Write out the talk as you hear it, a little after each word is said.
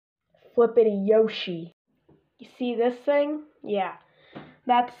Flippity Yoshi. You see this thing? Yeah.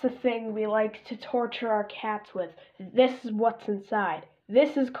 That's the thing we like to torture our cats with. This is what's inside.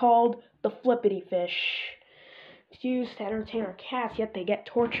 This is called the Flippity fish. It's used to entertain our cats, yet they get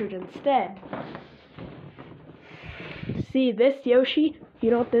tortured instead. See this Yoshi?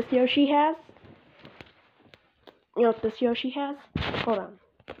 You know what this Yoshi has? You know what this Yoshi has? Hold on.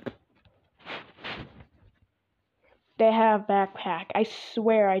 They have backpack. I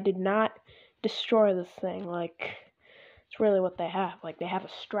swear I did not destroy this thing. Like, it's really what they have. Like, they have a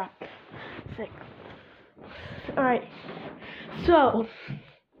strap thing. Alright. So,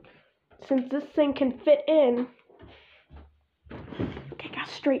 since this thing can fit in... Okay, I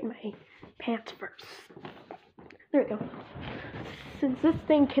gotta straighten my pants first. There we go. Since this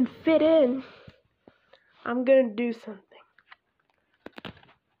thing can fit in, I'm gonna do something.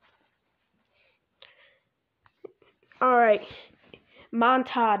 Alright,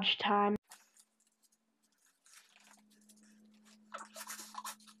 montage time.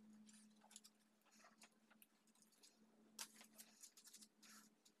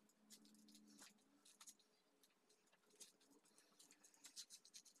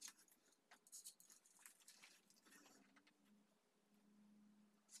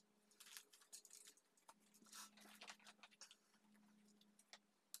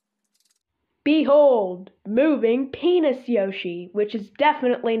 Behold, moving penis Yoshi, which is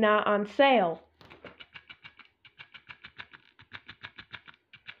definitely not on sale.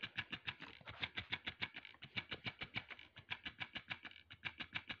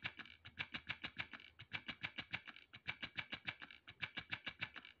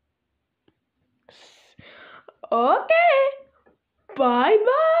 Okay,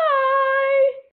 bye-bye.